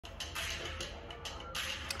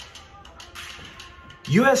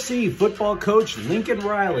USC football coach Lincoln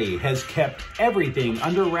Riley has kept everything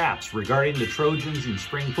under wraps regarding the Trojans in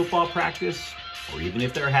spring football practice, or even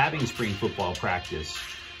if they're having spring football practice.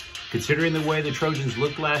 Considering the way the Trojans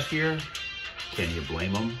looked last year, can you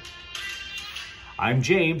blame them? I'm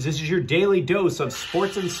James. This is your daily dose of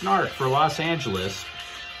sports and snark for Los Angeles.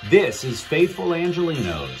 This is Faithful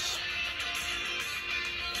Angelinos.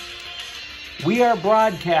 We are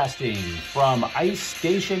broadcasting from Ice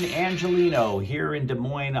Station Angelino here in Des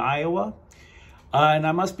Moines, Iowa. And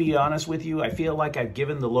I must be honest with you, I feel like I've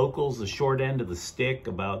given the locals the short end of the stick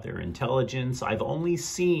about their intelligence. I've only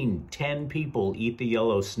seen 10 people eat the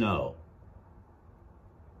yellow snow.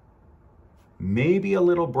 Maybe a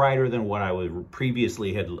little brighter than what I would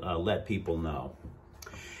previously had let people know.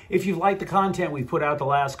 If you've liked the content we've put out the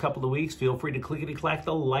last couple of weeks, feel free to clickety-clack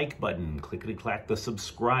the like button, clickety-clack the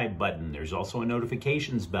subscribe button. There's also a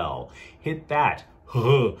notifications bell. Hit that.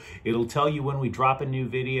 It'll tell you when we drop a new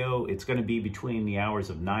video. It's going to be between the hours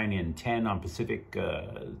of 9 and 10 on Pacific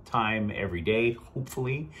time every day,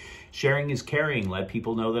 hopefully. Sharing is caring. Let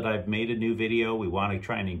people know that I've made a new video. We want to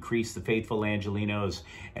try and increase the Faithful Angelinos.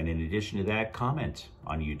 And in addition to that, comment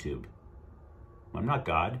on YouTube. I'm not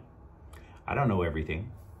God. I don't know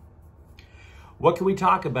everything. What can we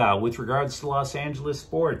talk about with regards to Los Angeles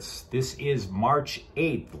sports? This is March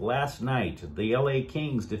 8th. Last night, the LA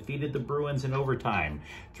Kings defeated the Bruins in overtime,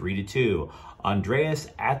 3-2. Andreas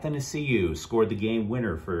Athanasiou scored the game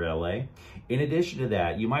winner for LA. In addition to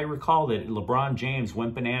that, you might recall that LeBron James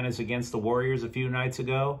went bananas against the Warriors a few nights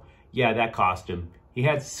ago. Yeah, that cost him. He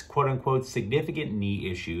had, quote-unquote, significant knee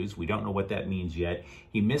issues. We don't know what that means yet.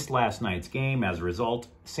 He missed last night's game. As a result,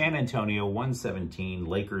 San Antonio 117,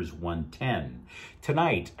 Lakers 110.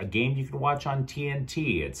 Tonight, a game you can watch on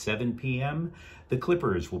TNT at 7 p.m., the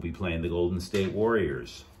Clippers will be playing the Golden State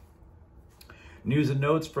Warriors. News and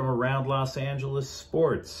notes from around Los Angeles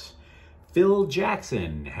sports. Phil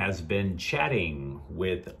Jackson has been chatting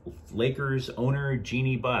with Lakers owner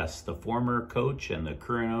Jeannie Buss. The former coach and the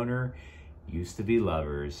current owner used to be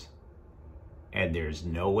lovers, and there's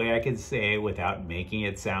no way I can say it without making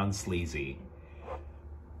it sound sleazy.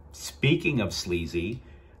 Speaking of sleazy,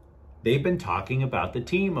 they've been talking about the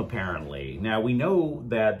team apparently. Now we know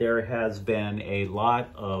that there has been a lot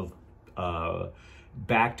of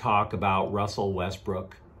back talk about Russell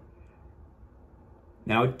Westbrook.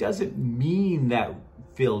 Now it doesn't mean that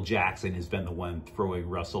Phil Jackson has been the one throwing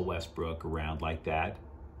Russell Westbrook around like that,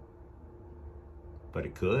 but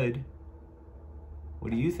it could. What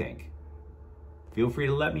do you think? Feel free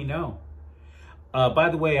to let me know. By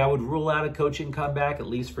the way, I would rule out a coaching comeback, at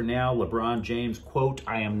least for now. LeBron James, quote,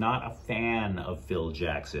 I am not a fan of Phil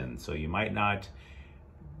Jackson. So you might not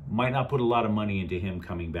put a lot of money into him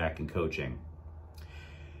coming back and coaching.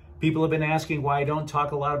 People have been asking why I don't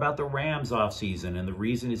talk a lot about the Rams offseason, and the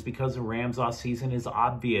reason is because the Rams offseason is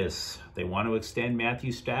obvious. They want to extend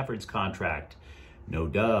Matthew Stafford's contract. No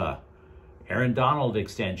duh. Aaron Donald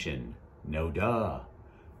extension. No duh.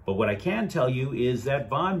 But what I can tell you is that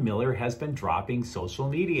Von Miller has been dropping social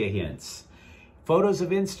media hints. Photos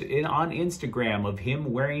of on Instagram of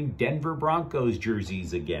him wearing Denver Broncos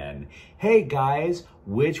jerseys again. Hey guys,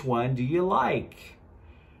 which one do you like?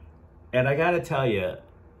 And I gotta tell you,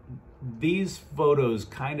 these photos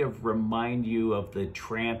kind of remind you of the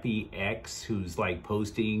trampy ex who's like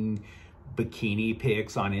posting bikini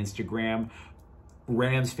pics on Instagram.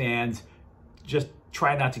 Rams fans, just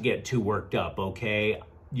try not to get too worked up, okay?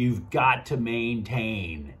 You've got to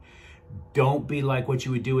maintain. Don't be like what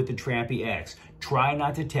you would do with the trampy ex. Try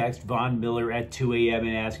not to text Von Miller at 2 a.m.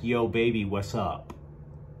 and ask, yo, baby, what's up?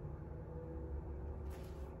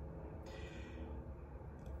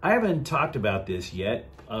 I haven't talked about this yet.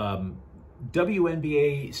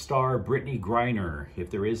 WNBA star Brittany Griner, if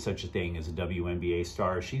there is such a thing as a WNBA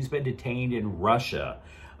star, she's been detained in Russia.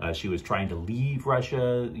 She was trying to leave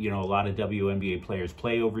Russia. You know, a lot of WNBA players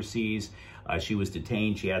play overseas. She was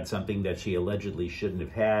detained. She had something that she allegedly shouldn't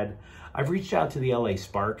have had. I've reached out to the LA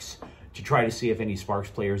Sparks to try to see if any Sparks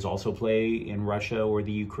players also play in Russia or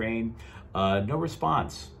the Ukraine. No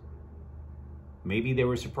response. Maybe they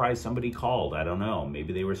were surprised somebody called. I don't know.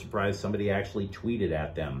 Maybe they were surprised somebody actually tweeted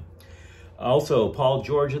at them. Also, Paul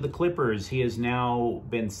George of the Clippers, he has now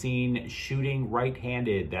been seen shooting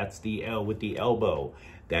right-handed. That's with the elbow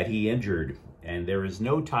that he injured, and there is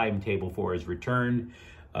no timetable for his return.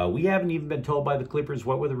 We haven't even been told by the Clippers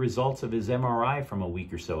what were the results of his MRI from a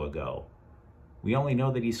week or so ago. We only know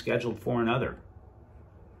that he's scheduled for another.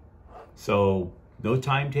 So, no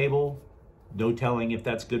timetable, no telling if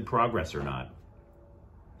that's good progress or not.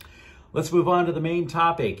 Let's move on to the main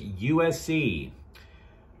topic, USC.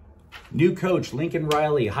 New coach Lincoln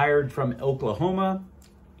Riley hired from Oklahoma.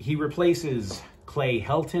 He replaces Clay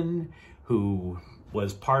Helton, who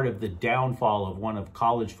was part of the downfall of one of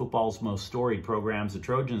college football's most storied programs, the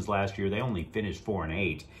Trojans, last year. They only finished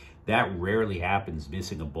 4-8. That rarely happens,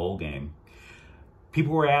 missing a bowl game.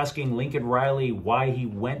 People were asking Lincoln Riley why he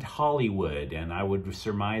went Hollywood, and I would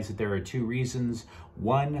surmise that there are two reasons.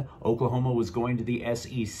 One, Oklahoma was going to the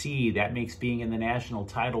SEC. That makes being in the national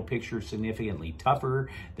title picture significantly tougher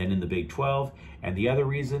than in the Big 12. And the other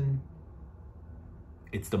reason,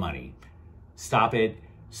 it's the money. Stop it.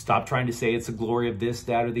 Stop trying to say it's the glory of this,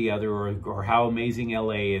 that, or the other, or how amazing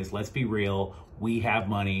LA is. Let's be real. We have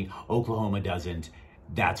money. Oklahoma doesn't.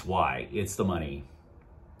 That's why. It's the money.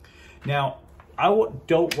 Now, I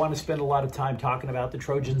don't want to spend a lot of time talking about the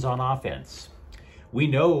Trojans on offense. We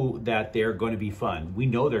know that they're going to be fun. We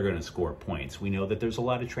know they're going to score points. We know that there's a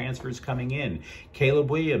lot of transfers coming in. Caleb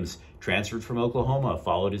Williams transferred from Oklahoma,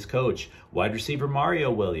 followed his coach. Wide receiver Mario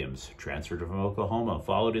Williams transferred from Oklahoma,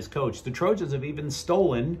 followed his coach. The Trojans have even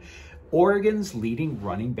stolen Oregon's leading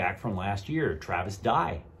running back from last year, Travis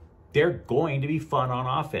Dye. They're going to be fun on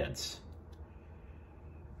offense.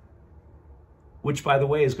 Which, by the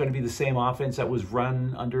way, is going to be the same offense that was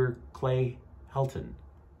run under Clay Helton.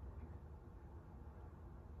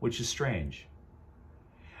 Which is strange.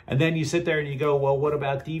 And then you sit there and you go, well, what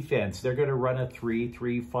about defense? They're going to run a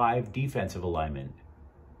 3-3-5 defensive alignment,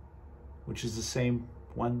 which is the same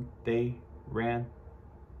one they ran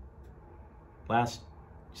last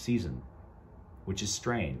season, which is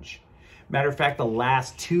strange. Matter of fact, the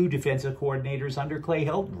last two defensive coordinators under Clay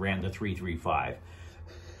Helton ran the 3-3-5.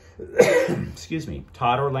 Excuse me,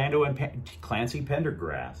 Todd Orlando and Clancy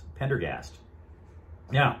Pendergast.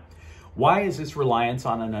 Now, why is this reliance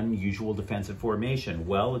on an unusual defensive formation?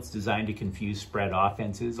 Well, it's designed to confuse spread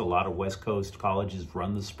offenses. A lot of West Coast colleges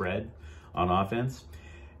run the spread on offense.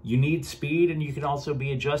 You need speed, and you can also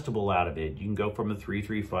be adjustable out of it. You can go from a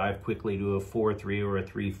 3-3-5 quickly to a 4-3 or a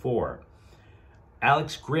 3-4.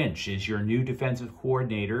 Alex Grinch is your new defensive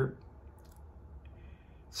coordinator.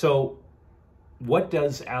 So, what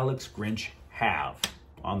does Alex Grinch have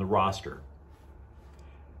on the roster?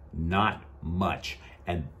 Not much.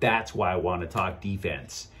 And that's why I want to talk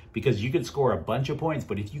defense, because you can score a bunch of points,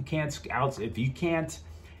 but if you can't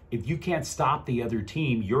stop the other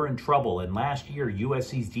team, you're in trouble. And last year,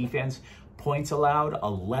 USC's defense points allowed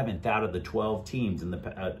 11th out of the 12 teams in the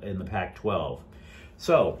Pac-12.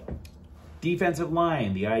 So, defensive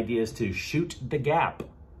line, the idea is to shoot the gap.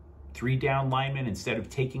 3 down linemen, instead of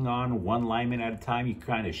taking on 1 lineman at a time, you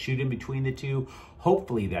kind of shoot in between the two.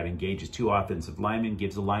 Hopefully that engages 2 offensive linemen,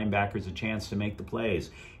 gives the linebackers a chance to make the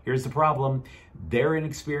plays. Here's the problem. They're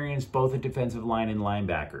inexperienced, both at defensive line and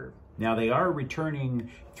linebacker. Now, they are returning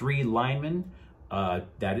 3 linemen.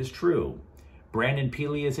 That is true. Brandon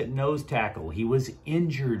Peely is at nose tackle. He was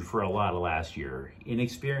injured for a lot of last year,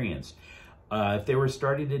 inexperienced. If they were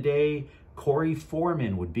starting today, Corey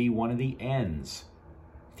Foreman would be one of the ends.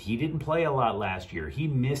 He didn't play a lot last year. He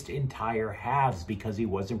missed entire halves because he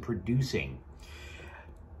wasn't producing.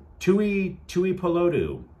 Tui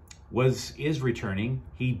Polodu is returning.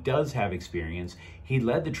 He does have experience. He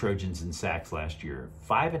led the Trojans in sacks last year.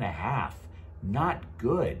 5.5. Not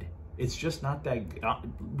good. It's just not that.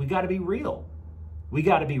 We got to be real. We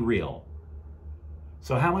got to be real.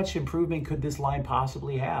 So how much improvement could this line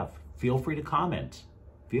possibly have? Feel free to comment.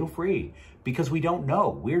 Feel free, because we don't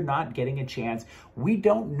know. We're not getting a chance. We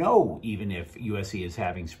don't know even if USC is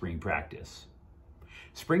having spring practice.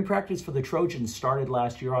 Spring practice for the Trojans started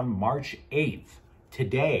last year on March 8th.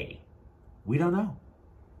 Today, we don't know.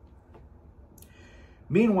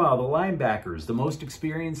 Meanwhile, the linebackers, the most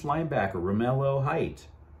experienced linebacker, Romello Height.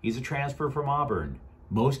 He's a transfer from Auburn.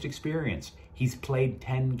 Most experienced. He's played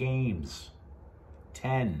 10 games.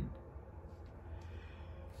 10.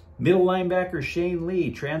 Middle linebacker Shane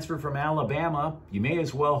Lee, transferred from Alabama. You may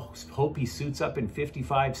as well hope he suits up in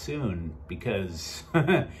 55 soon, because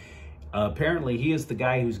apparently he is the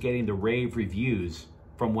guy who's getting the rave reviews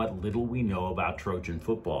from what little we know about Trojan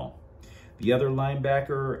football. The other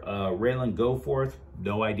linebacker, Raylan Goforth,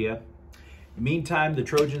 no idea. Meantime, the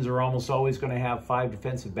Trojans are almost always going to have 5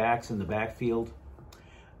 defensive backs in the backfield.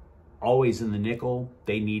 Always in the nickel.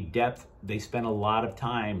 They need depth. They spend a lot of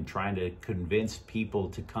time trying to convince people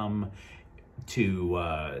to come to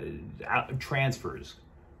transfers.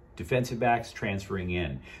 Defensive backs transferring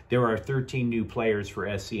in. There are 13 new players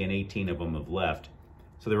for SC and 18 of them have left.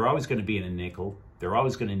 So they're always going to be in a nickel. They're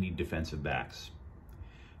always going to need defensive backs.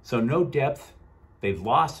 So no depth. They've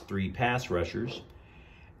lost 3 pass rushers.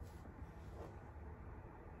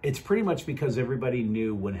 It's pretty much because everybody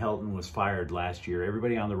knew when Helton was fired last year,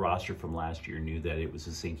 everybody on the roster from last year knew that it was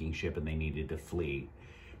a sinking ship and they needed to flee.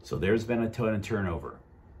 So there's been a ton of turnover.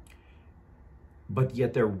 but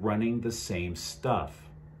yet they're running the same stuff.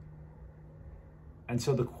 And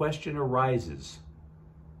so the question arises,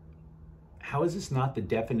 how is this not the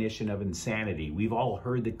definition of insanity? We've all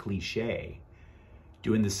heard the cliche,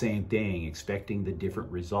 doing the same thing, expecting the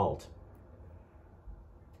different result.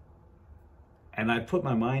 And I put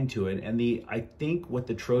my mind to it, and I think what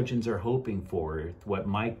the Trojans are hoping for, what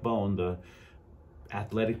Mike Bone, the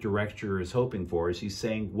athletic director, is hoping for, is he's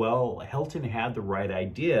saying, well, Helton had the right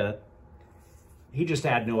idea, he just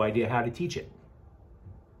had no idea how to teach it.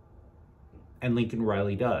 And Lincoln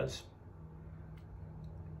Riley does.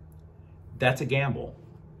 That's a gamble.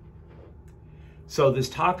 So this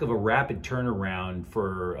talk of a rapid turnaround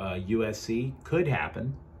for USC could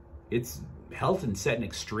happen. Helton set an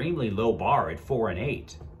extremely low bar at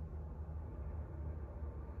 4-8.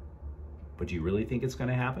 But do you really think it's going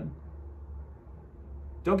to happen?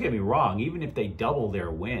 Don't get me wrong, even if they double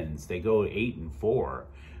their wins, they go 8-4,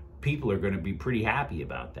 people are going to be pretty happy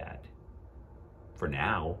about that. For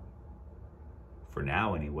now. For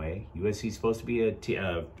now, anyway. USC is supposed to be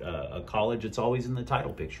a college that's always in the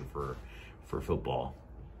title picture for football.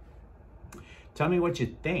 Tell me what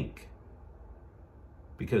you think.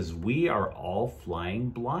 Because we are all flying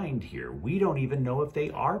blind here. We don't even know if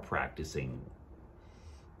they are practicing.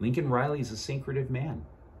 Lincoln Riley's a secretive man.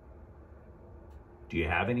 Do you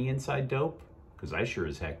have any inside dope? Because I sure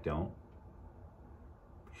as heck don't.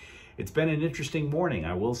 It's been an interesting morning,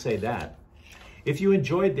 I will say that. If you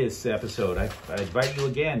enjoyed this episode, I invite you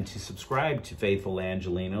again to subscribe to Faithful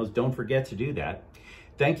Angelinos. Don't forget to do that.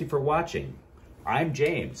 Thank you for watching. I'm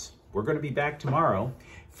James. We're going to be back tomorrow.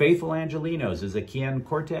 Faithful Angelinos is a Quien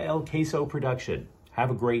Corta El Queso production. Have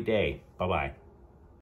a great day. Bye-bye.